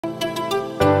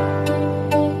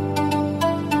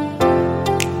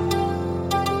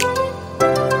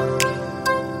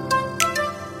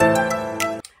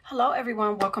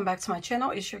everyone, welcome back to my channel.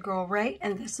 It's your girl Ray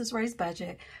and this is Ray's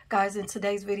Budget. Guys, in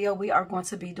today's video we are going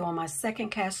to be doing my second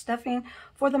cash stuffing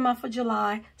for the month of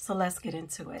July, so let's get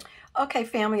into it. Okay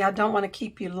family, I don't want to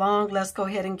keep you long. Let's go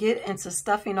ahead and get into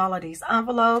stuffing all of these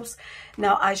envelopes.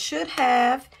 Now I should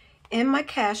have in my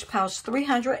cash pouch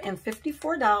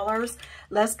 $354.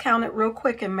 Let's count it real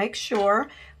quick and make sure.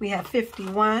 We have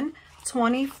 51,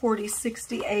 20, 40,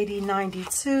 60, 80,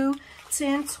 92,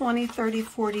 10, 20, 30,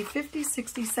 40, 50,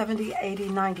 60, 70, 80,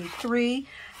 93,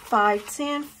 5,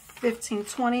 10, 15,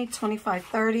 20, 25,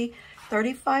 30,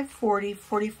 35, 40,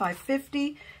 45,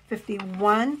 50,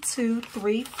 51, 2,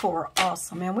 3, 4.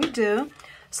 Awesome, and we do.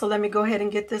 So let me go ahead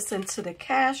and get this into the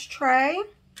cash tray.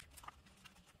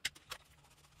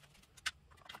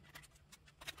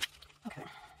 Okay.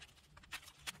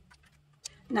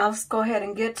 Now let's go ahead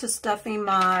and get to stuffing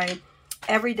my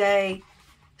everyday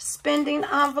spending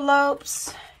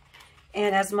envelopes.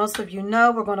 And as most of you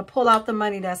know, we're going to pull out the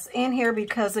money that's in here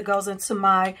because it goes into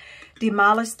my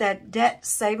Demolish That Debt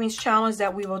Savings Challenge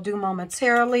that we will do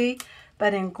momentarily.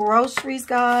 But in groceries,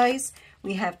 guys,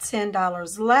 we have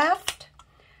 $10 left.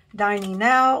 Dining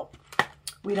out,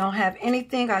 we don't have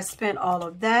anything. I spent all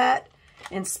of that.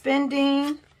 In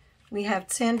spending, we have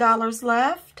 $10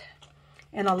 left.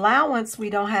 In allowance, we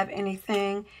don't have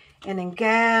anything. And in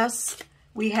gas,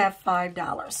 we have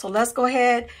 $5. So let's go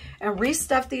ahead and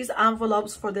restuff these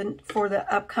envelopes for the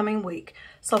upcoming week.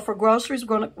 So for groceries,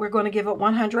 we're going to give it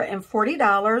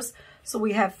 $140. So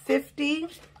we have 50,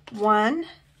 1,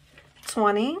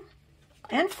 20,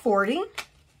 and 40.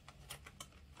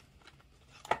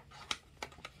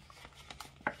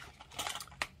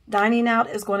 Dining out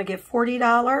is going to get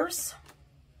 $40.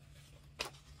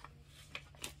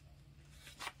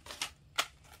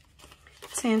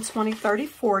 $10, 20, 30,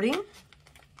 40.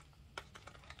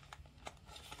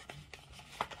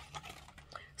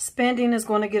 Spending is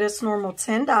going to get us normal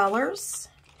 $10.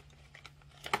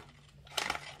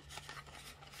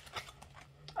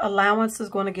 Allowance is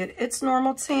going to get its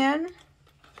normal $10.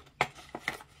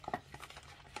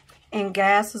 And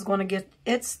gas is going to get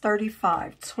its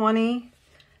 $35. 20,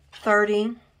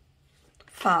 30,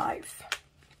 5.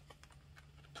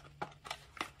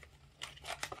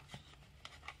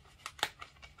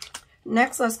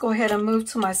 Next, let's go ahead and move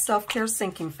to my self-care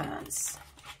sinking funds.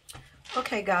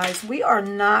 Okay, guys, we are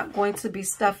not going to be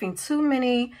stuffing too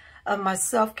many of my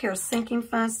self-care sinking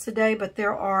funds today, but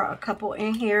there are a couple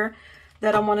in here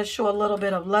that I want to show a little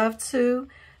bit of love to.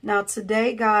 Now,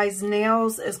 today, guys,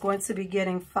 nails is going to be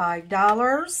getting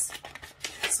 $5.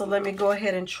 So let me go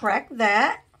ahead and track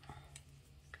that.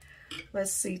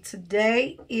 Let's see,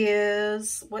 today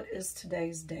is, what is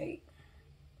today's date?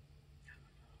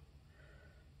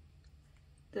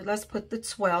 Let's put the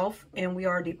 12th, and we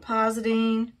are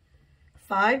depositing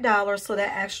 $5, so that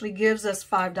actually gives us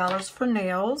 $5 for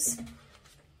nails.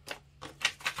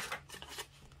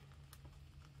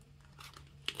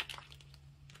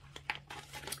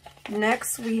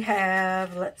 Next we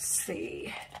have, let's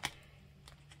see,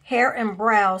 hair and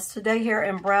brows. Today hair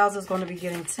and brows is going to be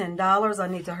getting $10. I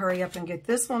need to hurry up and get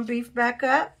this one beefed back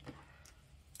up.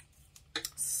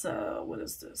 So what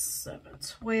is this?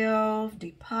 712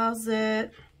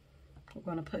 deposit. We're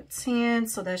going to put 10,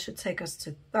 so that should take us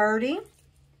to 30.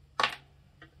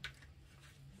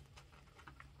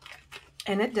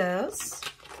 And it does.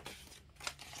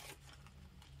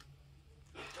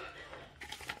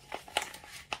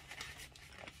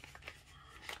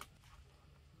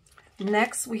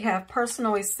 Next, we have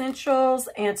personal essentials.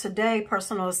 And today,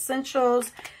 personal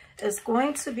essentials is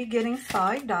going to be getting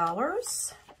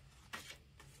 $5.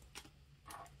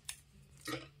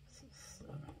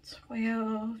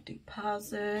 12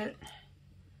 deposit.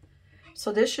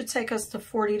 So this should take us to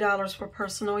 $40 for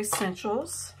personal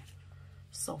essentials.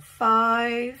 So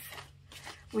 5,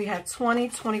 we have 20,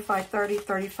 25, 30,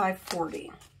 35,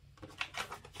 40.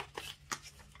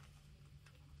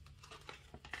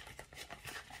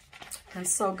 And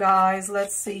so guys,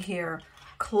 let's see here.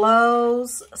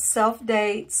 Clothes,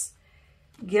 self-dates,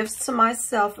 gifts to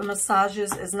myself, and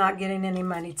massages is not getting any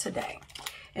money today.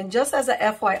 And just as a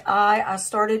FYI, I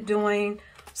started doing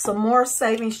some more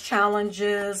savings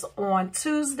challenges on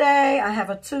Tuesday. I have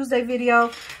a Tuesday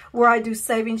video where I do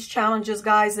savings challenges,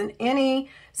 guys, and any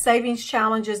savings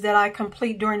challenges that I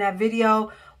complete during that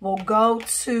video will go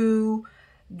to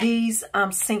these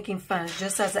sinking funds,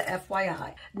 just as a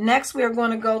FYI. Next, we are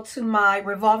going to go to my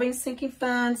revolving sinking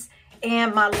funds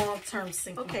and my long-term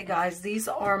sinking. Okay, guys, these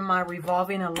are my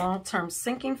revolving and long-term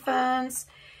sinking funds.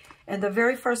 And the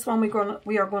very first one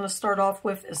we are going to start off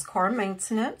with is car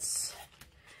maintenance.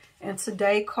 And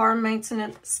today, car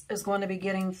maintenance is going to be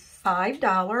getting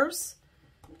 $5.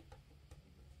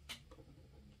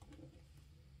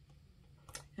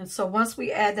 And so once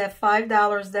we add that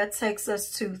 $5, that takes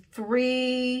us to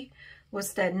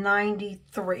what's that,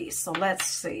 93. So let's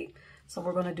see. So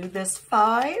we're going to do this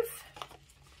 5.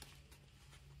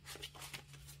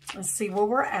 Let's see where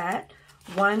we're at.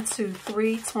 1, 2,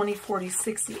 3, 20, 40,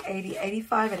 60, 80,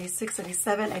 85, 86,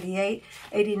 87, 88,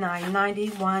 89, 90,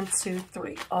 1, 2,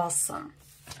 3. Awesome.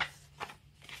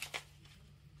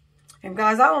 And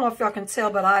guys, I don't know if y'all can tell,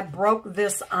 but I broke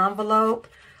this envelope.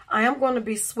 I am going to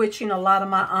be switching a lot of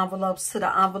my envelopes to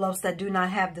the envelopes that do not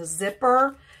have the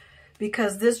zipper,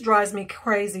 because this drives me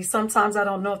crazy. Sometimes I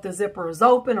don't know if the zipper is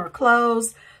open or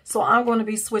closed. So I'm going to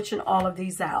be switching all of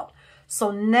these out.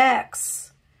 So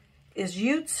next is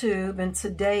YouTube. And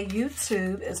today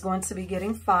YouTube is going to be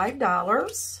getting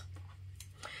 $5.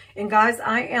 And guys,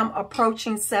 I am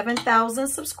approaching 7,000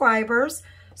 subscribers.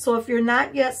 So if you're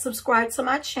not yet subscribed to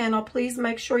my channel, please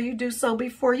make sure you do so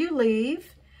before you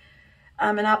leave.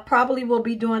 And I probably will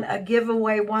be doing a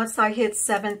giveaway once I hit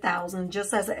 7,000,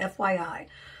 just as a FYI.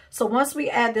 So once we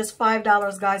add this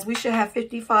 $5, guys, we should have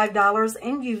 $55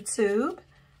 in YouTube.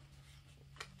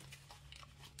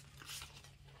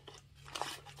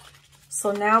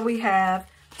 So now we have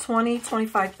 20,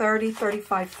 25, 30,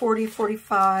 35, 40,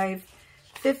 45,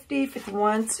 50,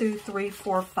 51, 2, 3,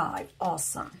 4, 5.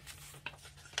 Awesome.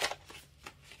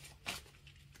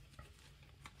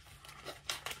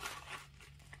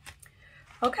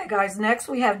 Okay, guys, next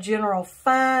we have General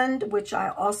Fund, which I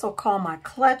also call my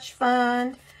Clutch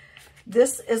Fund.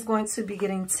 This is going to be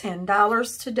getting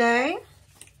 $10 today.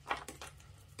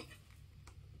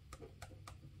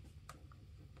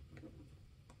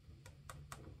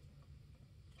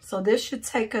 So this should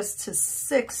take us to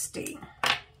 60.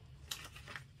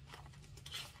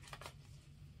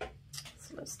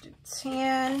 So let's do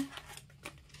 10.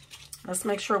 Let's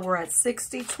make sure we're at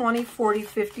 60, 20, 40,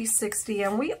 50, 60,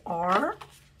 and we are.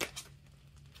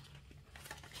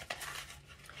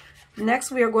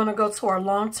 Next, we are going to go to our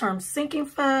long-term sinking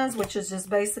funds, which is just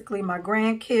basically my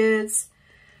grandkids'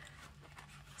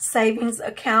 savings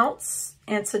accounts.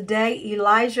 And today,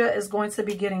 Elijah is going to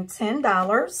be getting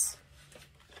 $10.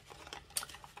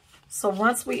 So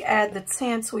once we add the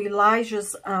 10 to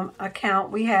Elijah's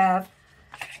account, we have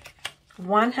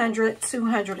 100,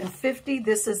 250.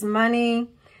 This is money.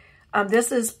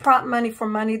 This is prop money for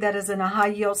money that is in a high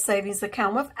yield savings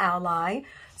account with Ally.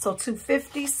 So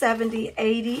 250, 70,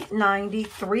 80, 90,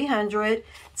 300,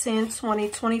 10, 20,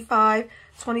 25,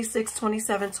 26,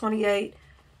 27, 28,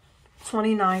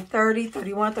 29, 30,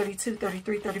 31, 32,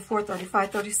 33, 34, 35,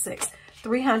 36.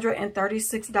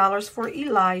 $336 for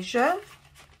Elijah.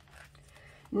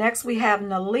 Next, we have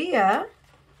Nalia.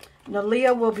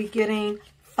 Nalia will be getting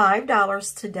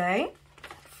 $5 today.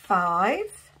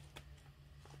 5.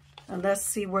 And let's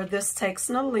see where this takes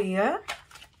Nalia.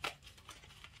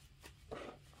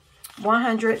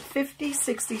 150,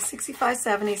 60, 65,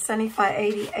 70, 75,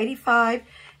 80, 85,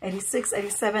 86,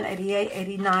 87, 88,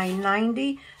 89,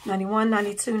 90, 91,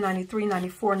 92, 93,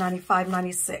 94, 95,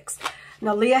 96.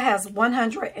 Nalia has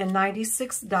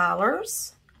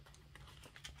 $196.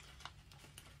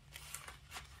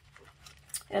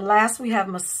 And last, we have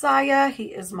Messiah. He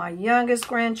is my youngest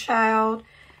grandchild.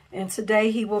 And today,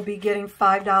 he will be getting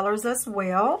 $5 as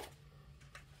well.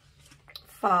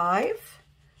 5.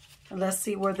 And let's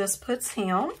see where this puts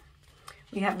him.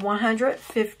 We have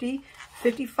 150,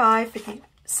 55, 50,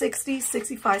 60,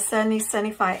 65, 70,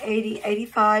 75, 80,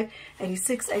 85,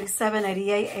 86, 87,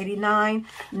 88, 89,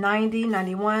 90,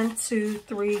 91, 2,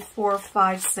 3, 4,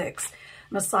 5, 6.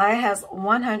 Messiah has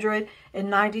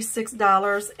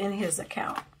 $196 in his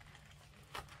account.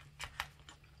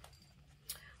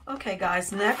 Okay,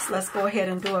 guys, next, let's go ahead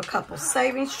and do a couple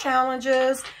savings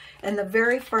challenges. And the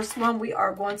very first one we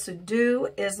are going to do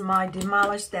is my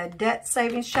Demolish That Debt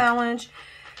Savings Challenge.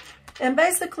 And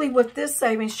basically with this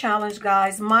savings challenge,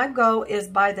 guys, my goal is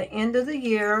by the end of the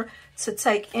year to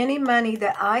take any money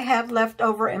that I have left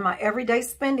over in my everyday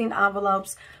spending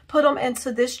envelopes, put them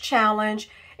into this challenge,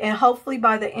 and hopefully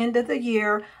by the end of the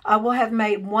year, I will have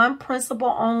made one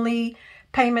principal only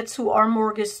payment to our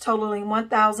mortgage totaling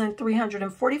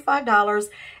 $1,345.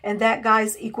 And that,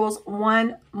 guys, equals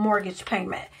one mortgage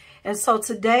payment. And so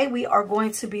today we are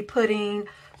going to be putting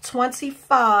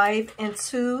 25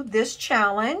 into this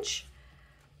challenge.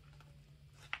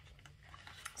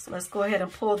 So let's go ahead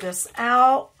and pull this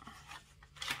out.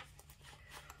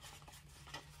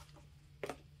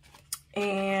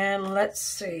 And let's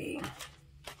see.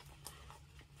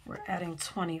 We're adding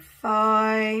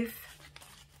 25.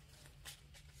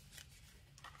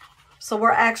 So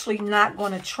we're actually not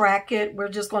going to track it. We're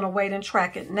just going to wait and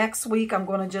track it next week. I'm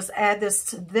going to just add this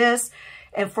to this.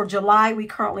 And for July, we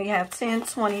currently have 10,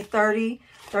 20, 30,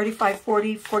 35,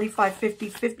 40, 45, 50,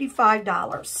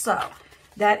 $55. So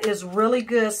that is really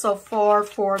good so far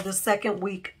for the second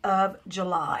week of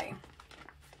July.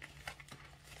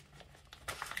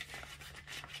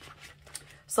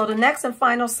 So the next and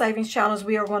final savings challenge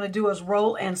we are going to do is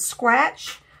roll and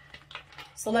scratch.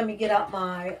 So let me get out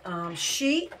my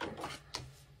sheet.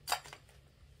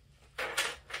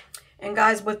 And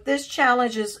guys, with this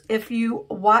challenge is if you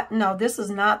watch, no, this is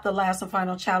not the last and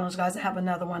final challenge, guys. I have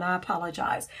another one. I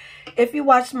apologize. If you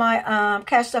watched my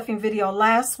cash stuffing video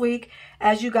last week,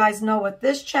 as you guys know, with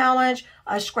this challenge,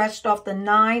 I scratched off the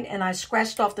 9 and I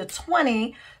scratched off the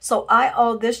 20. So I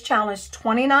owe this challenge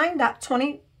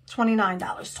 $29.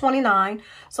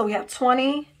 So we have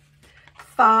 20,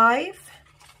 5,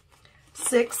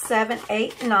 6, 7,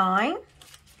 8, 9.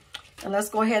 And let's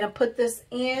go ahead and put this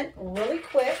in really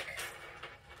quick.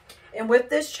 And with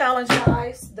this challenge,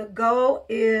 guys, the goal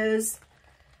is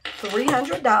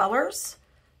 $300.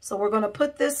 So we're going to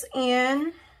put this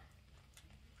in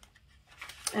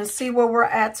and see where we're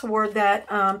at toward that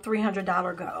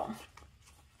 $300 goal.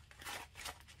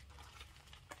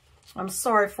 I'm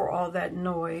sorry for all that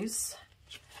noise.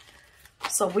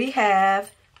 So we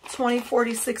have 20,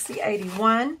 40, 60,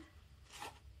 81.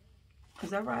 Is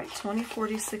that right? 20,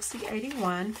 40, 60,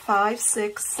 81. 5,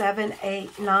 6, 7,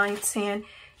 8, 9, 10,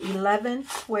 11,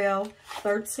 12,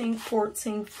 13,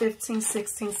 14, 15,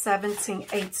 16, 17,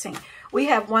 18. We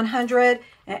have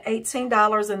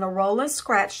 $118 in the roll and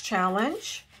scratch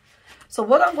challenge. So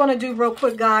what I'm going to do real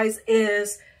quick, guys,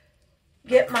 is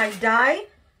get my die,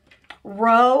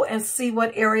 row, and see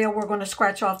what area we're going to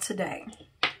scratch off today.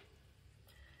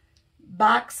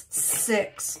 Box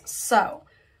 6. So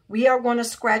we are going to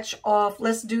scratch off,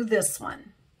 let's do this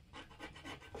one.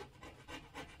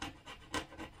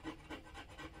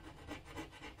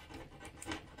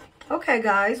 Okay,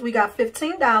 guys, we got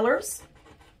 $15.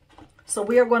 So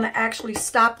we are going to actually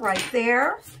stop right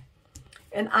there.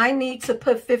 And I need to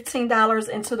put $15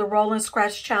 into the roll and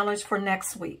scratch challenge for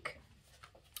next week.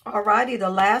 Alrighty, the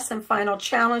last and final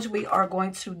challenge we are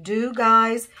going to do,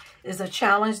 guys, is a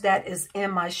challenge that is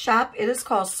in my shop. It is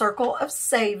called Circle of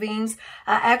Savings.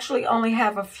 I actually only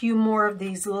have a few more of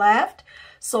these left.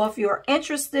 So if you're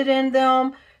interested in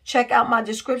them, check out my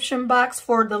description box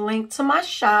for the link to my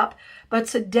shop. But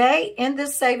today in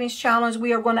this savings challenge,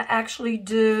 we are going to actually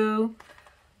do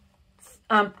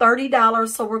 $30.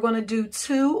 So we're going to do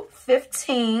 2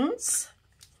 15s.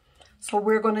 So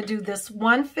we're going to do this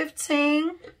 1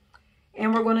 15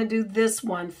 and we're going to do this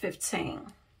 1 15.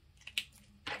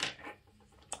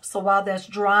 So while that's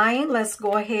drying, let's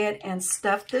go ahead and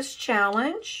stuff this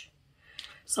challenge.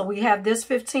 So we have this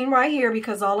 15 right here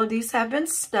because all of these have been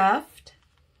stuffed.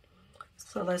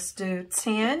 So let's do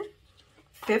 10,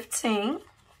 15.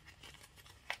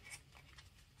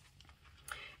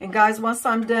 And guys, once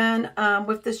I'm done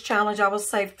with this challenge, I will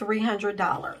save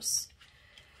 $300.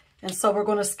 And so we're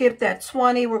going to skip that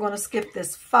 20. We're going to skip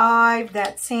this 5,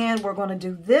 that 10. We're going to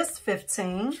do this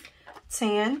 15,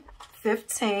 10,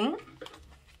 15.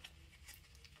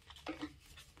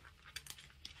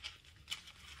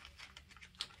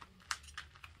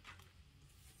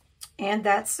 And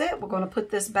that's it. We're going to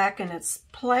put this back in its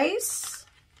place.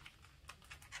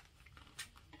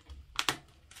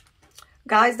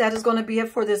 Guys, that is going to be it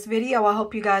for this video. I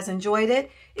hope you guys enjoyed it.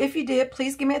 If you did,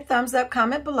 please give me a thumbs up,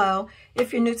 comment below.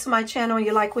 If you're new to my channel and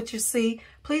you like what you see,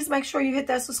 please make sure you hit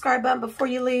that subscribe button before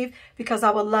you leave because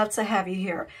I would love to have you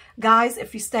here. Guys,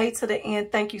 if you stayed to the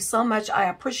end, thank you so much. I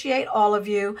appreciate all of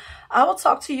you. I will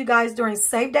talk to you guys during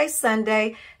Save Day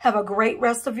Sunday. Have a great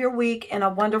rest of your week and a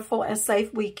wonderful and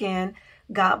safe weekend.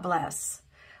 God bless.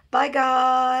 Bye,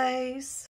 guys.